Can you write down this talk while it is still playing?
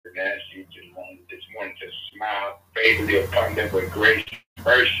faithfully upon them with grace and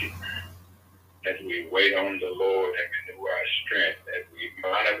mercy as we wait on the Lord and renew our strength, as we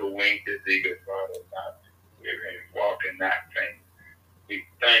monitor the wings as eagles, Father, not weary and walk and not faint. We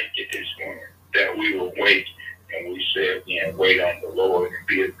thank you this morning that we will wait, and we say again, wait on the Lord and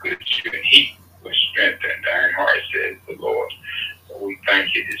be of good cheer, and He will strengthen thine heart, says the Lord. So we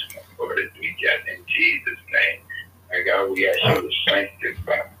thank you this morning, Lord, as we get in Jesus' name. And God, we ask you to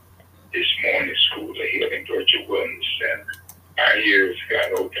sanctify this morning school of healing, Virtual Wellness Center. Our ears,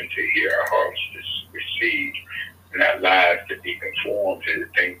 God, open to hear, our hearts to receive, and our lives to be conformed to the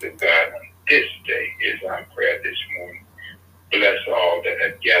things of God. On this day is our prayer this morning. Bless all that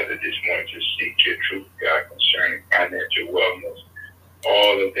have gathered this morning to seek your truth, God, concerning financial wellness.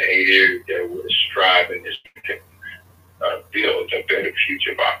 All of the 8 areas that we're striving this to build a better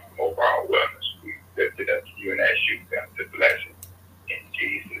future over our wellness. We lift it up to you and ask you, God, to bless it. In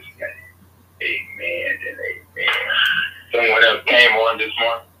Jesus' name, amen and amen. Someone else came on this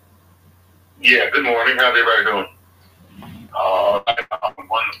morning? Yeah, good morning. How's everybody doing? All right,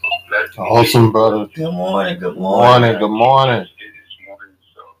 wonderful. Awesome, brother. Good morning. Good morning. This morning,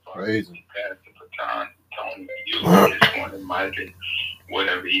 so Praise him. Pastor Patan, Tony, you this morning, Mike,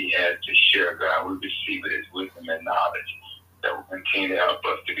 whatever he has to share, God, we receive it as wisdom and knowledge that will continue to help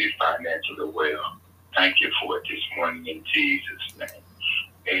us to be financially well. Thank you for it this morning in Jesus' name.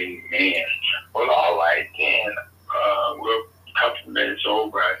 Amen. Well, all right, then. We're a couple of minutes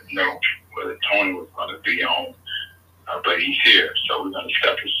over. I know whether Tony was going to be on, but he's here. So we're going to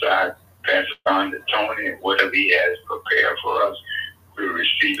step aside, pass it on to Tony, and whatever he has prepared for us, we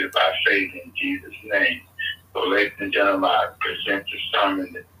receive it by faith in Jesus' name. So, ladies and gentlemen, I present the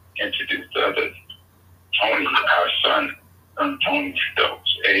sermon to introduce others. Tony, our son Tony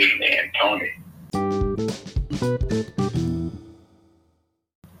Stokes. Amen, Tony.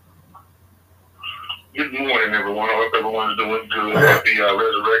 Good morning, everyone. I hope everyone's doing good. Happy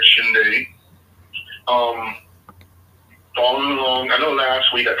Resurrection Day. Following along, I know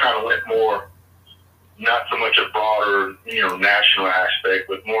last week I kind of went more, not so much a broader, national aspect,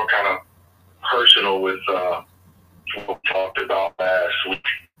 but more kind of personal with what we talked about last week.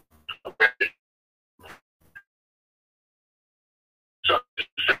 So,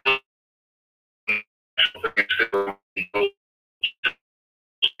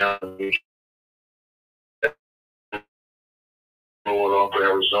 Lord, over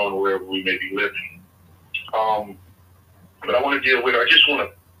Arizona, wherever we may be living. But I want to deal with, I just want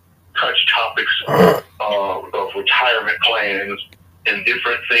to touch topics of retirement plans and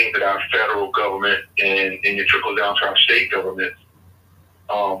different things that our federal government and it trickles down to our state government,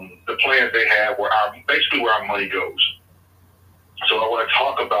 the plans they have, basically where our money goes. So I want to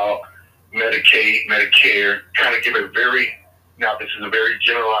talk about Medicaid, Medicare, kind of give a now this is a very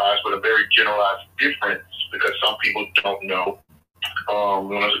generalized, but a very generalized difference because some people don't know.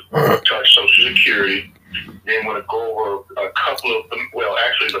 Want to touch Social Security, then want to go over a couple of them. Well,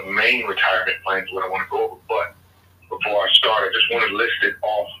 actually, the main retirement plans is what I want to go over. But before I start, I just want to list it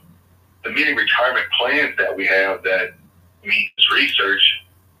off the many retirement plans that we have that needs research.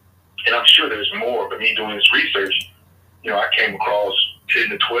 And I'm sure there's more, but me doing this research, I came across 10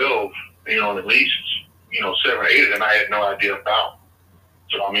 to 12, at least, 7 or 8 of them I had no idea about.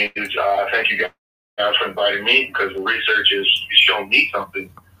 So, I thank you guys for inviting me because the research is showing me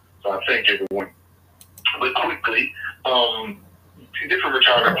something. So I thank everyone. But quickly, different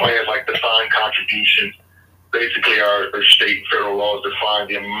retirement plans like defined contributions. Basically, our state and federal laws define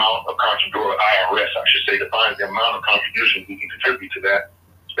the amount of contribution, or IRS, I should say, defines the amount of contributions we can contribute to that.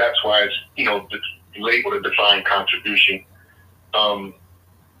 That's why it's, labeled a defined contribution.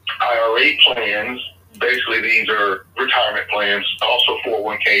 IRA plans, basically these are retirement plans, also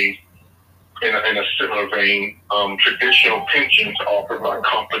 401ks in a similar vein. Traditional pensions offered by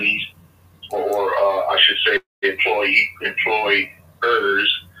companies or I should say employers.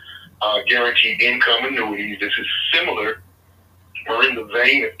 Guaranteed income annuities. This is similar or in the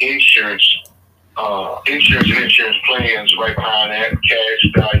vein of insurance and insurance plans. Right behind that,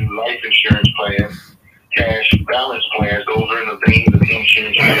 cash value life insurance plans, cash balance plans. Those are in the vein of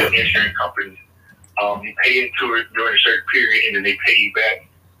insurance and insurance companies. You pay into it during a certain period, and then they pay you back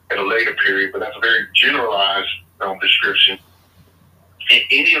at a later period. But that's a very generalized description. In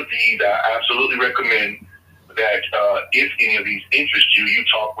any of these, I absolutely recommend that if any of these interest you, you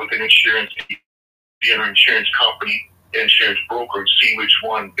talk with an insurance company, insurance broker, and see which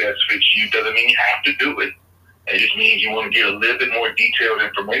one best fits you. Doesn't mean you have to do it. It just means you want to get a little bit more detailed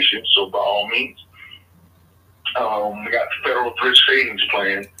information. So by all means, we got the Federal Thrift Savings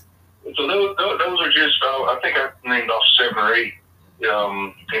Plan. So those are just, I think I named off 7 or 8.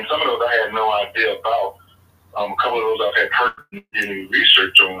 And some of those I had no idea about. A couple of those I've had heard any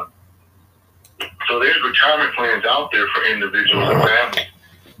research on. So there's retirement plans out there for individuals and families.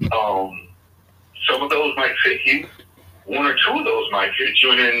 Some of those might fit you. One or two of those might fit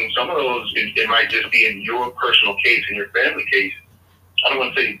you, and then some of those, it might just be in your personal case, in your family case. I don't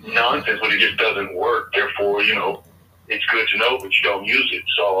want to say nonsense, but it just doesn't work. Therefore, it's good to know, but you don't use it.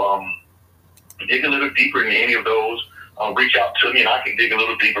 So dig a little deeper into any of those. Reach out to me, and I can dig a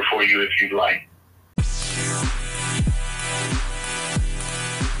little deeper for you if you'd like.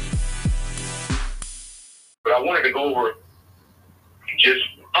 But I wanted to go over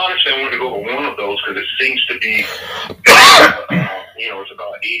honestly, I wanted to go over one of those because it seems to be, it's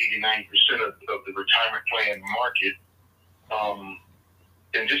about 80 to 90% of the retirement plan market.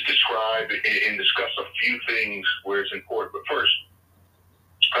 And just describe and discuss a few things where it's important. But first,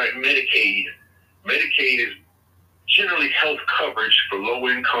 all right, Medicaid. Medicaid is generally health coverage for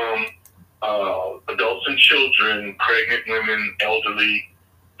low-income adults and children, pregnant women, elderly,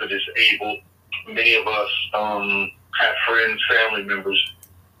 the disabled. Many of us have friends, family members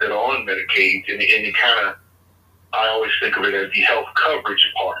that are on Medicaid, and it I always think of it as the health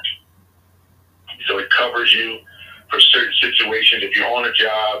coverage part. So it covers you for certain situations. If you're on a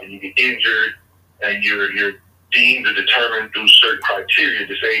job and you get injured and you're deemed or determined through certain criteria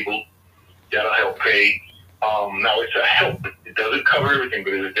disabled, that'll help pay. Now it's a help. It doesn't cover everything,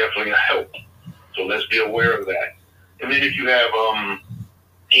 but it's definitely a help. So let's be aware of that. And then if you have,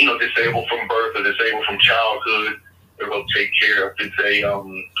 disabled from birth or disabled from childhood, it'll take care of, it's a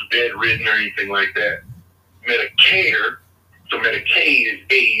bedridden or anything like that. Medicare, so Medicaid is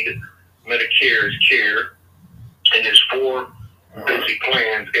aid, Medicare is care, and there's 4 basic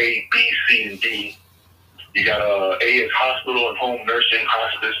plans, A, B, C, and D. You got A is hospital and home nursing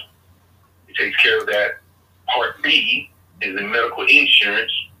hospice. It takes care of that. Part B is the medical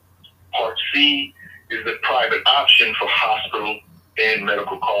insurance. Part C is the private option for hospital and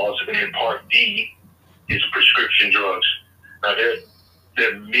medical costs. And then Part D is prescription drugs. Now,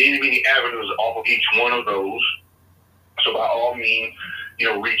 there are many, many avenues off of each one of those. So by all means,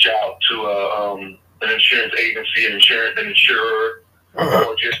 reach out to an insurance agency, an insurer,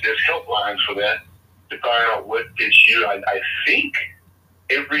 or just there's helplines for that to find out what fits you. I think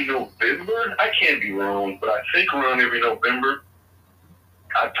every November, I can't be wrong, but I think around every November,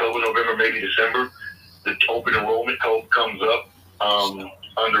 October, November, maybe December, the open enrollment code comes up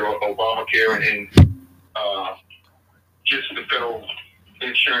under Obamacare and just the federal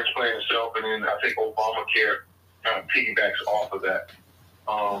insurance plan itself, and then I think Obamacare kind of piggybacks off of that.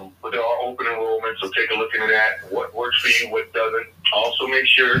 But there are open enrollments, so take a look into that. What works for you, what doesn't. Also make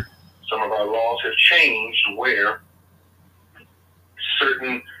sure some of our laws have changed where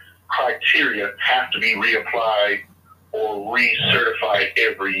certain criteria have to be reapplied or recertified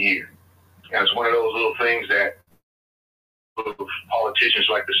every year. And it's one of those little things that politicians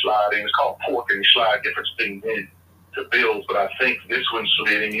like to slide in. It's called pork, and they slide different things in to bills, but I think this one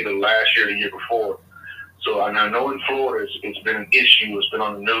slid in either last year or the year before. So I know in Florida it's been an issue, it's been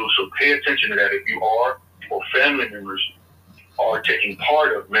on the news, so pay attention to that if you are, or family members are taking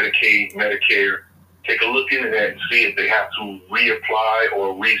part of Medicaid, Medicare. Take a look into that and see if they have to reapply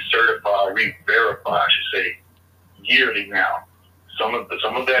or recertify, re-verify, I should say, yearly now. Some of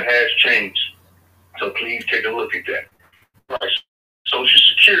that has changed, so please take a look at that. Right. Social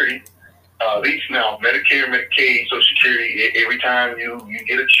Security, these now, Medicare, Medicaid, Social Security, every time you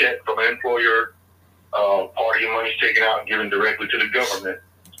get a check from an employer, part of your money is taken out and given directly to the government.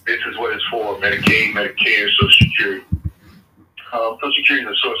 This is what it's for: Medicaid, Medicare, Social Security. Social Security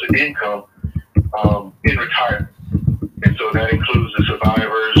is a source of income in retirement, and so that includes the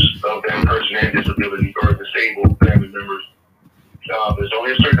survivors of that person and disability or disabled family members. There's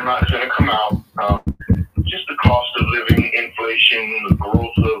only a certain amount that's going to come out. Just the cost of living, inflation, the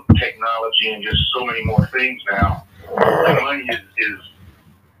growth of technology, and just so many more things now. The money is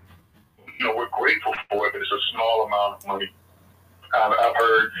we're grateful for it, but it's a small amount of money. I've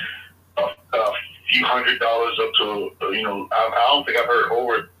heard a few $100s up to, I don't think I've heard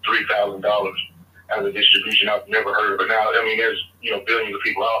over $3,000 as a distribution. I've never heard of it. Now, there's, billions of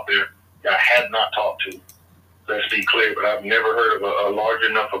people out there that I have not talked to. Let's be clear, but I've never heard of a large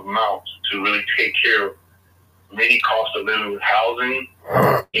enough amount to really take care of many costs of living with housing,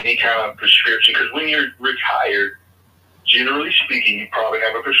 any kind of prescription. Because when you're retired, generally speaking, you probably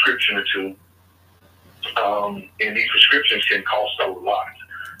have a prescription or two. And these prescriptions can cost a lot,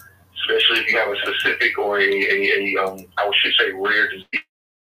 especially if you have a specific or I should say rare disease.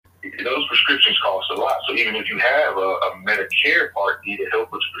 Those prescriptions cost a lot. So even if you have a Medicare Part D to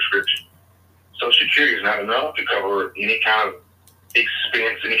help with the prescription, Social Security is not enough to cover any kind of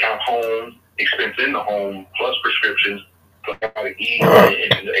expense, any kind of home expense in the home, plus prescriptions, plus the E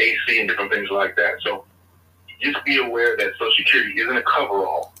and the AC and different things like that. So just be aware that Social Security isn't a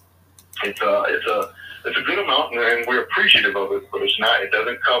coverall. It's a good amount, and we're appreciative of it, but it's not. It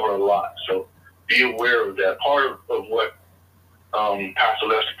doesn't cover a lot. So be aware of that. Part of what Pastor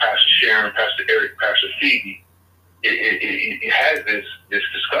Lester, Pastor Sharon, Pastor Eric, Pastor Phoebe, it has this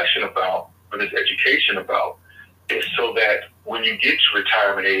discussion about, or this education about, is so that when you get to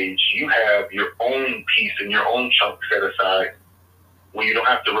retirement age, you have your own piece and your own chunk set aside where you don't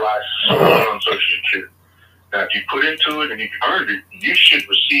have to rely solely on Social Security. Now, if you put into it and you've earned it, you should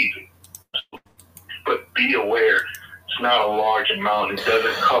receive it. But be aware, it's not a large amount. It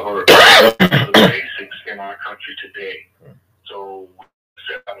doesn't cover the basics in our country today. So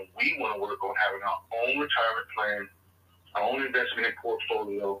we want to work on having our own retirement plan, our own investment in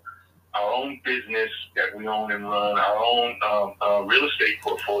portfolio, our own business that we own and run, our own real estate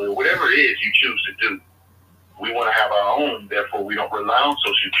portfolio, whatever it is you choose to do. We want to have our own, therefore we don't rely on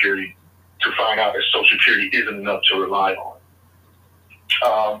Social Security to find out that Social Security isn't enough to rely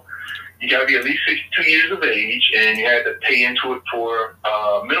on. You got to be at least 62 years of age, and you had to pay into it for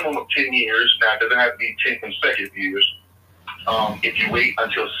a minimum of 10 years. Now, it doesn't have to be 10 consecutive years. If you wait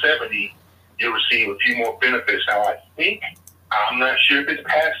until 70, you'll receive a few more benefits. Now, I'm not sure if it's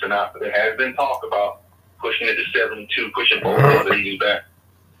passed or not, but there has been talk about pushing it to 72, pushing both of those ages back.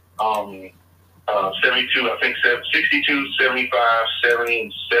 72, I think 62, 75, 70,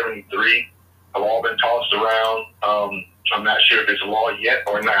 and 73 have all been tossed around. I'm not sure if it's a law yet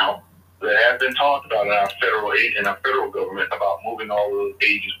or now. There has been talked about in our federal government about moving all those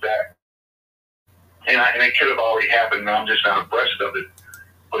ages back. And it could have already happened, and I'm just not abreast of it.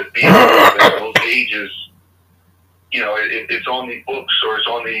 But being aware that those ages, it's on the books or it's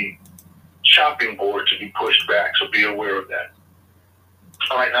on the chopping board to be pushed back, so be aware of that.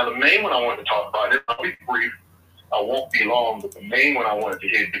 All right, now the main one I want to talk about, and I'll be brief, I won't be long, but the main one I wanted to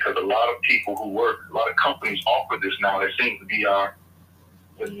hit, because a lot of people who work, a lot of companies offer this now. That seems to be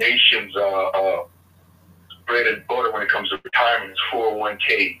the nation's bread and butter when it comes to retirement, is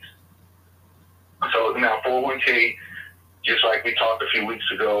 401ks. So now 401k, just like we talked a few weeks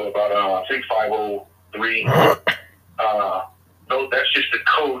ago about, I think 503, that's just the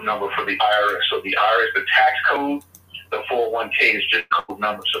code number for the IRS. So the IRS, the tax code, the 401k is just code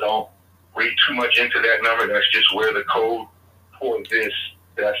number. So don't read too much into that number. That's just where the code for this,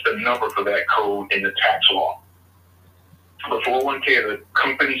 that's the number for that code in the tax law. The 401k is a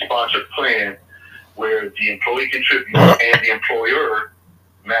company-sponsored plan where the employee contributes and the employer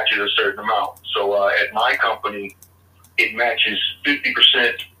matches a certain amount. So at my company, it matches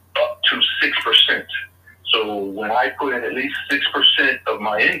 50% up to 6%. So when I put in at least 6% of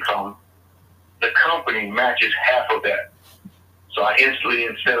my income, the company matches half of that. So I instantly,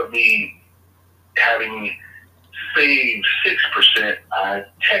 instead of me having saved 6%, I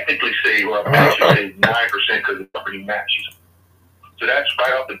technically save, or I actually save 9% because the company matches. So that's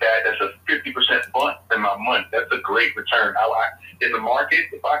right off the bat, that's a 50% bump in my month. That's a great return. In the market,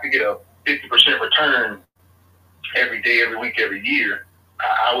 if I could get a 50% return every day, every week, every year,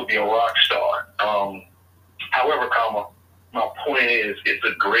 I would be a rock star. However, my point is, it's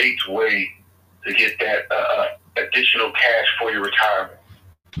a great way to get that additional cash for your retirement.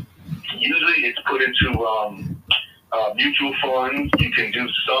 Usually it's put into mutual funds. You can do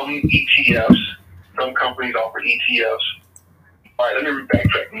some ETFs. Some companies offer ETFs. All right, let me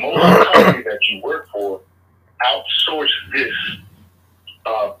backtrack. Most companies that you work for outsource this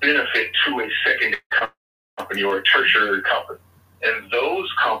benefit to a secondary company or a tertiary company. And those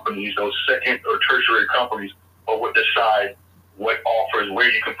companies, those second or tertiary companies, are what decide what offers, where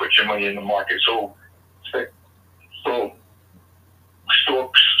you can put your money in the market. So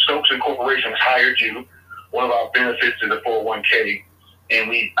Stokes and Corporations hired you. One of our benefits is a 401k, and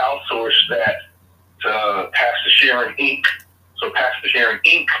we outsourced that to Pastor Sharon Inc. So Pastor Sharon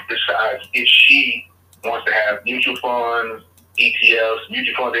Inc. decides if she wants to have mutual funds, ETFs,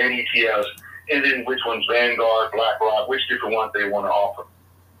 mutual funds and ETFs, and then which ones, Vanguard, BlackRock, which different ones they want to offer.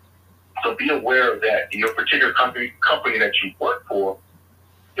 So be aware of that. Your particular company that you work for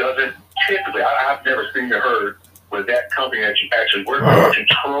doesn't typically, I've never seen or heard where that company that you actually work for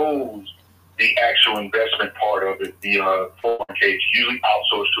controls the actual investment part of it. The 401k is usually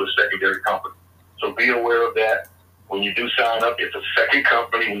outsourced to a secondary company. So be aware of that. When you do sign up, it's a second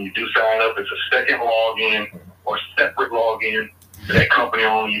company. When you do sign up, it's a second login or separate login to that company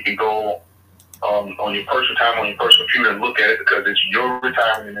only. You can go on your personal time, on your personal computer, and look at it because it's your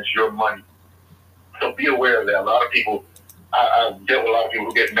retirement and it's your money. So be aware of that. A lot of people, I've dealt with a lot of people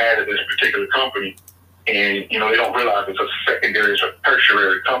who get mad at this particular company And, you know, they don't realize it's a secondary or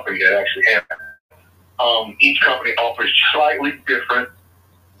tertiary company that actually has it. Each company offers slightly different.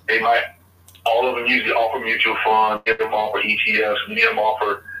 They might, all of them usually offer mutual funds, many of them offer ETFs, many of them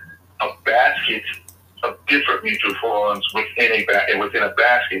offer a basket of different mutual funds within a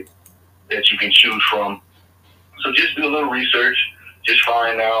basket that you can choose from. So just do a little research. Just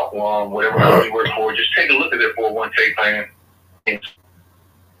find out whatever company you work for. Just take a look at their 401k plan.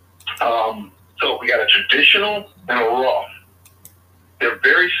 So we got a traditional and a Roth. They're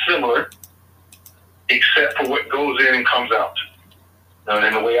very similar, except for what goes in and comes out.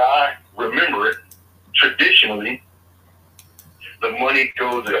 And the way I remember it, traditionally, the money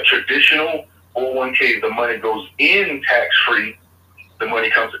goes in a traditional 401k. The money goes in tax-free. The money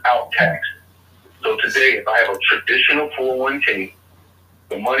comes out taxed. So today, if I have a traditional 401k,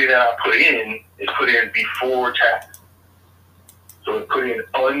 the money that I put in is put in before tax. So it's put in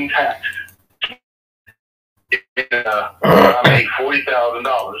untaxed. I made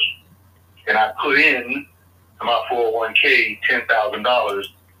 $40,000 and I put in my 401k $10,000,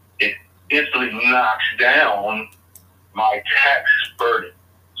 it instantly knocks down my tax burden.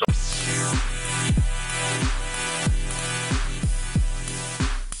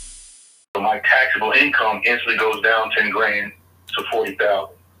 So my taxable income instantly goes down 10 grand to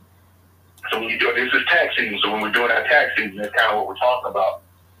 40,000. So when you do this is tax season. So when we're doing our tax season, that's kind of what we're talking about.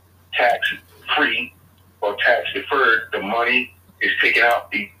 Tax free or tax deferred, the money is taken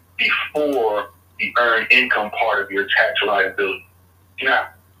out before the earned income part of your tax liability. Now,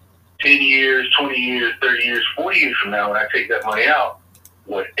 10 years, 20 years, 30 years, 40 years from now, when I take that money out,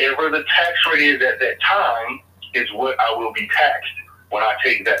 whatever the tax rate is at that time is what I will be taxed when I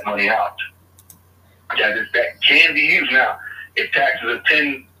take that money out. That can be used. Now, if taxes are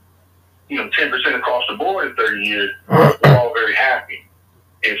 10% across the board in 30 years, we're all very happy.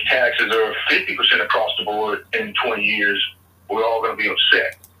 If taxes are 50% across the board in 20 years, we're all going to be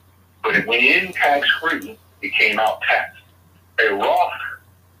upset. But it went in tax-free, it came out taxed. A Roth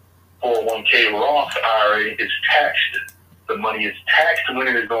 401k, Roth IRA is taxed. The money is taxed when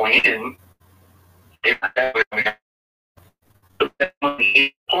it is going in. The money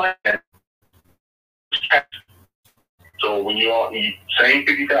in plan is taxed. So when you all need same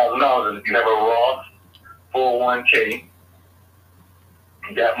 $50,000, and if you have a Roth 401k,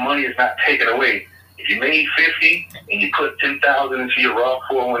 that money is not taken away. If you made 50 and you put 10,000 into your Roth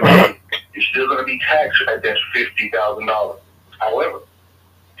 401k, you're still going to be taxed at that $50,000. However,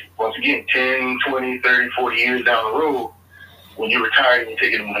 once again, 10, 20, 30, 40 years down the road, when you're retired and you're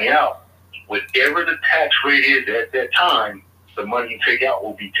taking the money out, whatever the tax rate is at that time, the money you take out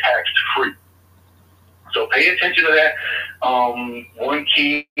will be taxed free. So pay attention to that. One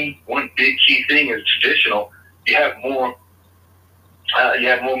big key thing is traditional. You have more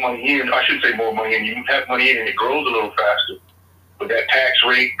money in. I shouldn't say more money in. You have money in, and it grows a little faster. But that tax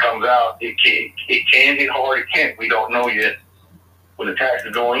rate comes out. It can hit hard. It can't. We don't know yet. When the tax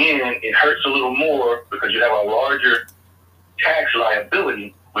is going in, it hurts a little more because you have a larger tax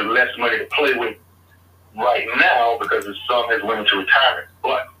liability with less money to play with right now because the sum has went into retirement.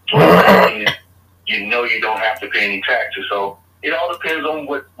 But you know you don't have to pay any taxes. So it all depends on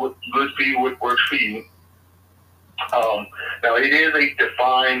what's good for you, what works for you. Now, it is a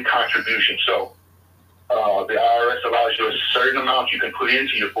defined contribution. So the IRS allows you a certain amount you can put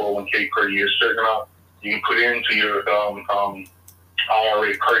into your 401k per year, a certain amount you can put into your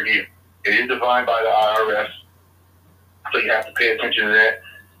IRA per year. It is defined by the IRS, so you have to pay attention to that.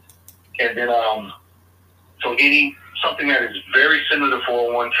 And then, something that is very similar to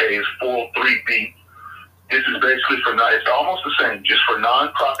 401k is 403b. This is basically it's almost the same, just for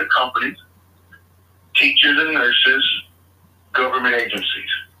nonprofit companies, teachers and nurses, government agencies.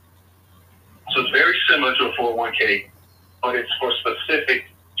 So it's very similar to a 401k, but it's for specific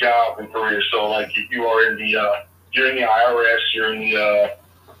jobs and careers. So like if you are you're in the IRS, you're in the,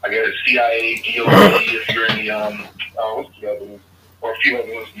 CIA, DOD, if you're in the, what's the other one? Or a few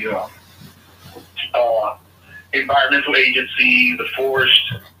other ones, environmental agency, the forest,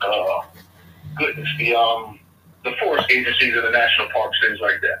 the forest agencies and the national parks, things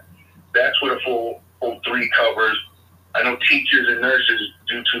like that. That's what a 403 covers. I know teachers and nurses,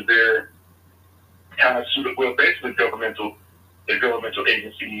 due to their kind of basically governmental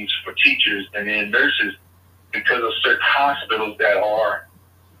agencies for teachers, and then nurses, because of certain hospitals that are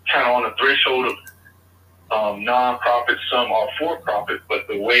kind of on the threshold of non-profit, some are for-profit, but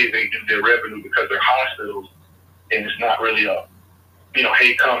the way they do their revenue, because they're hospitals, and it's not really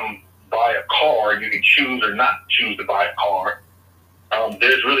hey, come buy a car, you can choose or not choose to buy a car.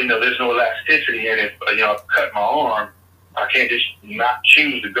 There's no elasticity in it. I've cut my arm, I can't just not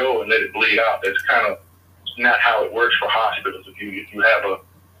choose to go and let it bleed out. That's kind of not how it works for hospitals. If you have a,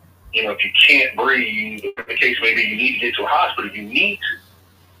 if you can't breathe, the case maybe you need to get to a hospital, you need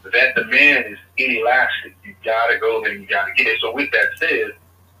to. That demand is inelastic. You gotta go there, you gotta get it. So with that said,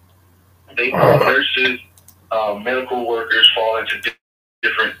 nurses, medical workers fall into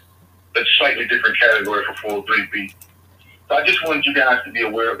a slightly different category for 403B. So I just wanted you guys to be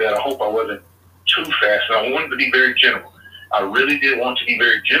aware of that. I hope I wasn't too fast, and I wanted to be very general. I really did want to be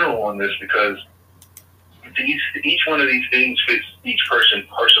very general on this because each one of these things fits each person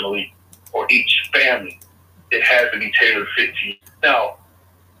personally or each family. It has to be tailor fit to you. Now,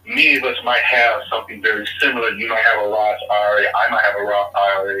 many of us might have something very similar. You might have a Roth IRA. I might have a Roth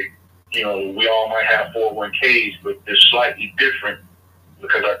IRA. We all might have 401ks, but they're slightly different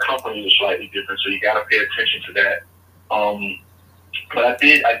because our companies are slightly different. So you got to pay attention to that. But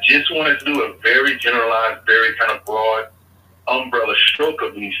I just wanted to do a very generalized, very kind of broad umbrella stroke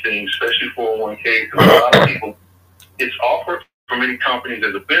of these things, especially 401ks, because a lot of people, it's offered for many companies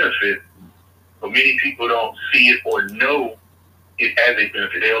as a benefit, but many people don't see it or know it as a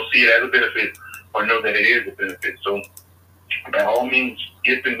benefit. They don't see it as a benefit or know that it is a benefit. So by all means,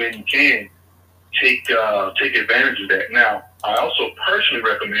 if and when you can, take advantage of that. Now, I also personally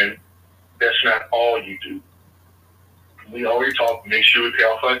recommend that's not all you do. We already talked, make sure we pay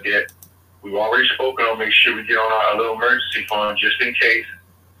off our debt. We've already spoken on make sure we get on our little emergency fund just in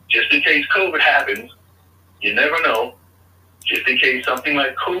case COVID happens. You never know. Just in case something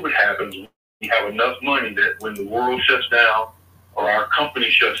like COVID happens, we have enough money that when the world shuts down or our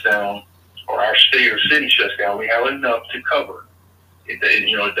company shuts down or our state or city shuts down, we have enough to cover. It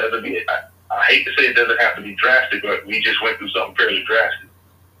doesn't be, I hate to say it doesn't have to be drastic, but we just went through something fairly drastic.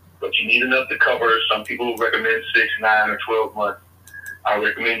 But you need enough to cover. Some people recommend 6, 9, or 12 months. I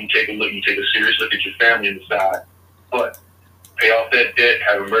recommend you take a serious look at your family and decide. But pay off that debt,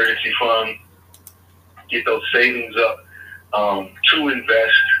 have an emergency fund, get those savings up to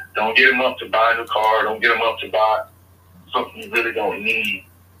invest. Don't get them up to buy a new car. Don't get them up to buy something you really don't need.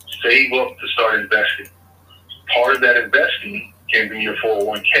 Save up to start investing. Part of that investing can be your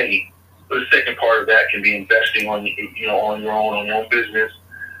 401k. But the second part of that can be investing on your own business.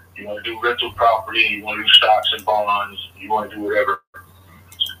 You want to do rental property. You want to do stocks and bonds. You want to do whatever.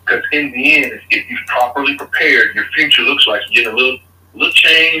 Because in the end, if you've properly prepared, your future looks like you're getting a little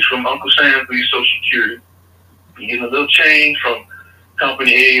change from Uncle Sam for your Social Security. You're getting a little change from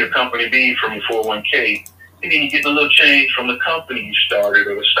Company A or Company B from your 401k. And then you're getting a little change from the company you started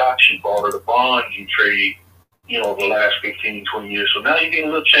or the stocks you bought or the bonds you traded, over the last 15, 20 years. So now you're getting a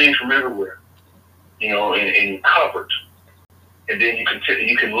little change from everywhere, and you're covered. And then you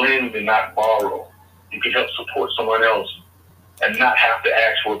can lend and not borrow. You can help support someone else and not have to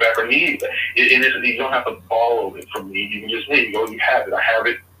ask for it back or need it. You don't have to borrow it from me. You can just, hey, you have it. I have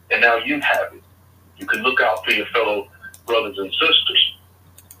it, and now you have it. You can look out for your fellow brothers and sisters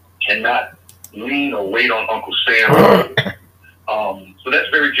and not lean or wait on Uncle Sam. So that's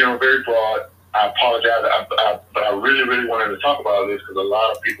very general, very broad. I apologize, but I really, really wanted to talk about this because a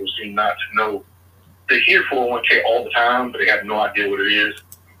lot of people seem not to know. They hear 401k all the time, but they have no idea what it is.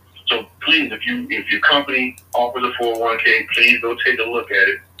 So please, if your company offers a 401k, please go take a look at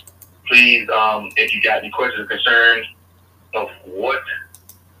it. Please, if you got any questions or concerns of what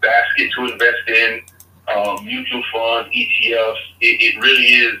basket to invest in, mutual funds, ETFs, it really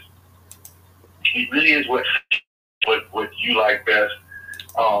is what you like best.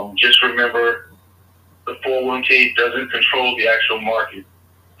 Just remember, the 401k doesn't control the actual market.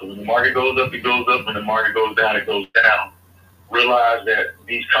 So when the market goes up, it goes up. When the market goes down, it goes down. Realize that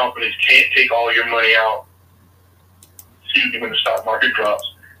these companies can't take all your money out. When the stock market drops,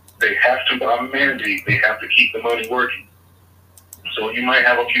 they have to, by mandate, they have to keep the money working. So you might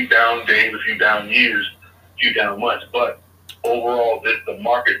have a few down days, a few down years, a few down months, but overall, the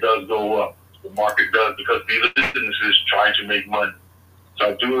market does go up. The market does because these businesses trying to make money. So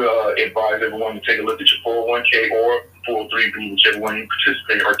I do advise everyone to take a look at your 401k or 403b, whichever one you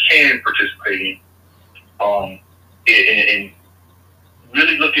participate or can participate in. And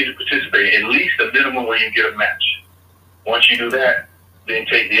really look into participating, at least a minimum where you get a match. Once you do that, then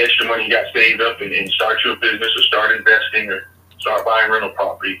take the extra money you got saved up and start your business or start investing or start buying rental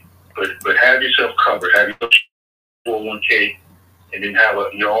property. But have yourself covered, have your 401k, and then have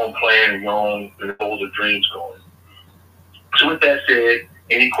your own plan and your own goals or dreams going. So with that said,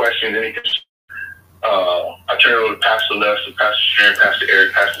 any questions, I turn it over to Pastor Lester, Pastor Sharon, Pastor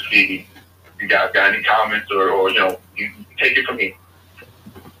Eric, Pastor Phoebe. If you guys got any comments or you take it from me.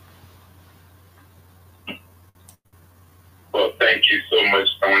 Well, thank you so much,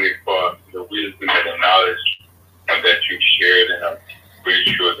 Tony, for the wisdom and the knowledge that you shared. And pretty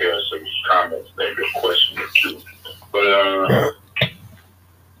sure there are some comments, maybe a question or two. But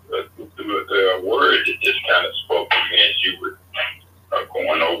the word that just kind of spoke to me as you were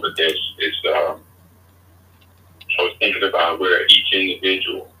going over this is I was thinking about where each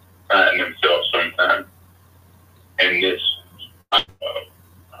individual find themselves sometimes in this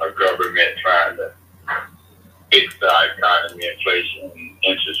government trying to fix the economy, inflation,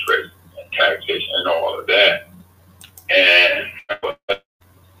 interest rates, and taxation, and all of that. And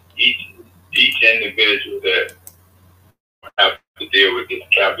each individual that have to deal with this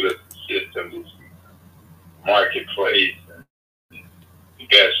capitalist system, this marketplace,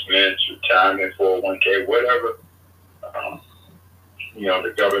 investments, retirement, 401k, whatever,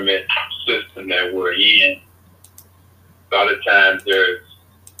 the government system that we're in, a lot of times there's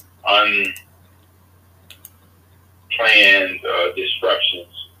unplanned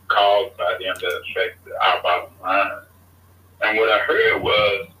disruptions caused by them that affect our bottom line. And what I heard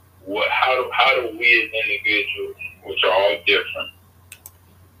was, how do we as individuals, which are all different,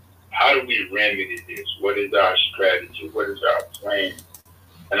 how do we remedy this? What is our strategy? What is our plan?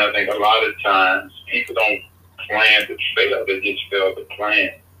 And I think a lot of times people don't plan to fail, they just fail to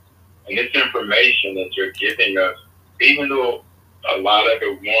plan. And this information that you're giving us, even though a lot of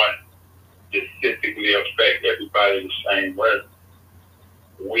it won't specifically affect everybody the same way,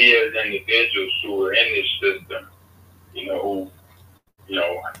 we as individuals who are in this system,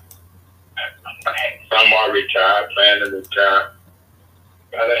 some are retired, plan to retire,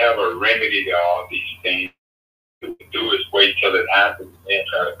 gotta have a remedy to all these things. What we do is wait till it happens and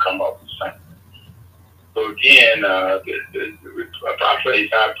try to come up with something. So again, if I place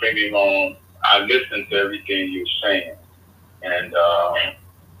high premium on, I listen to everything you're saying, and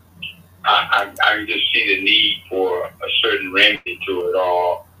I just see the need for a certain remedy to it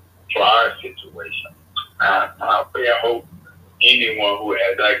all for our situation. I pray, I hope anyone who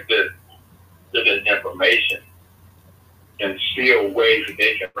has access to this information can see a way that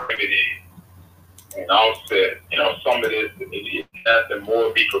they can remedy and offset, some of this. It's nothing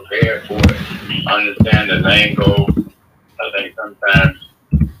more, be prepared for it, understand the lingo. I think sometimes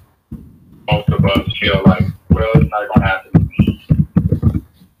most of us feel like, well, it's not going to happen to me.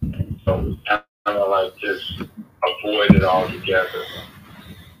 So it's kind of like just avoid it altogether.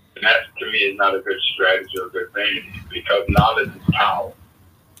 And that, to me, is not a good strategy or a good thing, because knowledge is power.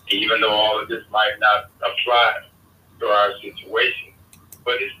 Even though all of this might not apply to our situation,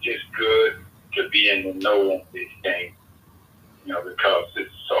 but it's just good to be in the know on these things, because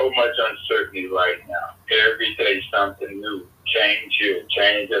there's so much uncertainty right now. Every day something new, change here,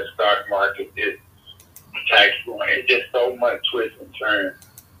 change the stock market, this tax going. It's just so much twist and turn.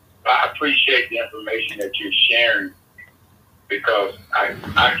 I appreciate the information that you're sharing, because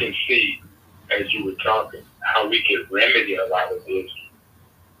I can see, as you were talking, how we can remedy a lot of this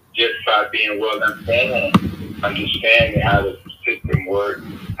just by being well informed, understanding how the system works,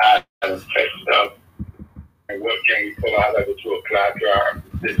 how it affects stuff, and what can we pull out of it to apply to our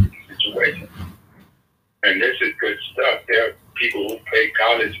situation. And this is good stuff. There are people who pay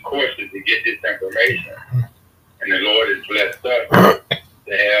college courses to get this information, and the Lord has blessed us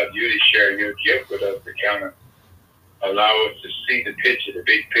to have you to share your gift with us to kind of allow us to see the picture, the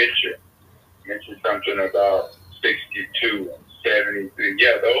big picture. You mentioned something about 62 and 73.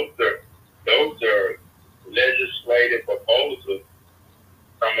 Yeah, those are legislative proposals.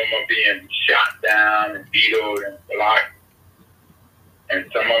 Some of them are being shot down and vetoed and blocked,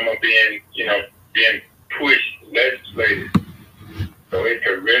 and some of them are being pushed, legislated. So it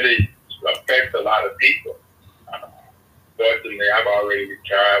could really affect a lot of people. Fortunately, I've already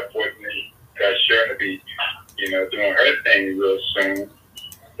retired. Fortunately, got Sharon to be, doing her thing real soon.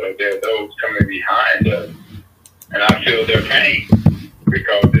 So there are those coming behind us, and I feel their pain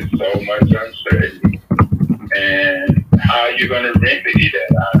because there's so much uncertainty. And how are you going to remedy that?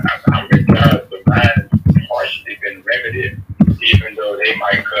 I'm retired, so mine has partially been remedied, even though they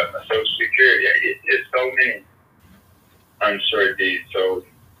might cut my Social Security. It's so many uncertainties. So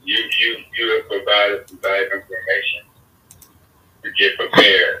you have provided some valuable information to get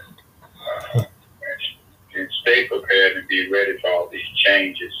prepared and stay prepared and be ready for all these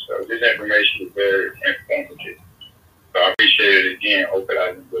changes. So this information is very informative. So I appreciate it again. Hope that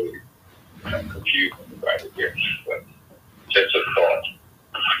I didn't really confuse anybody here. But just a thought.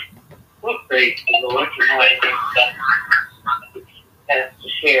 Well, praise the Lord for letting Pastor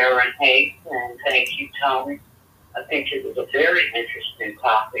Sharon Hayes, and thank you, Tony. I think it was a very interesting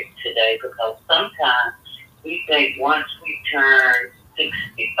topic today, because sometimes we think once we turn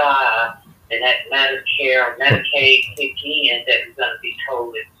 65 and that Medicare or Medicaid kick in, that we're going to be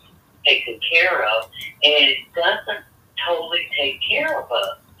totally taken care of. And it doesn't totally take care of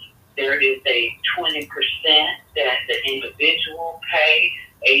us. There is a 20% that the individual pays,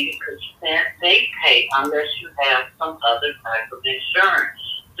 80% they pay, unless you have some other type of insurance.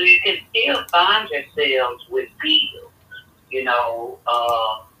 So you can still find yourselves with bills. You know,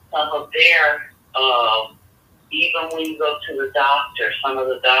 some of their, even when you go to the doctor, some of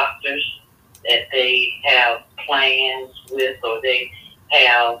the doctors that they have plans with or they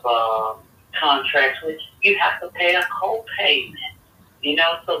have contracts with, you have to pay a co-payment. You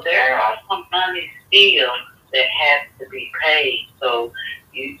know, so there are some money still that has to be paid. So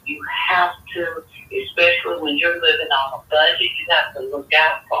you have to, especially when you're living on a budget, you have to look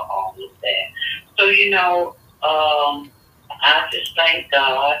out for all of that. So, you know, I just thank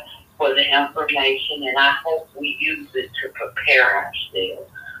God for the information, and I hope we use it to prepare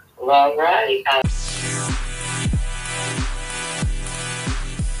ourselves. Well, all right.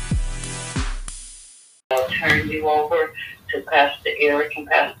 I'll turn you over to Pastor Eric and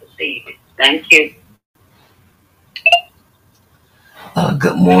Pastor Stevie. Thank you.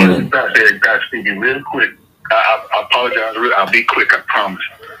 Good morning. Pastor Eric, Pastor Stevie, real quick. I apologize. I'll be quick, I promise.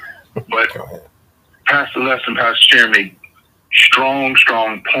 But Pastor Les and Pastor Sharon made strong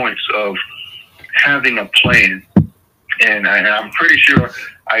points of having a plan. And I'm pretty sure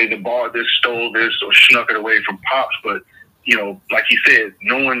I either borrowed this, stole this, or snuck it away from Pops. But, you know, like he said,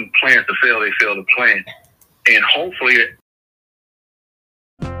 no one plans to fail, they fail to plan. And hopefully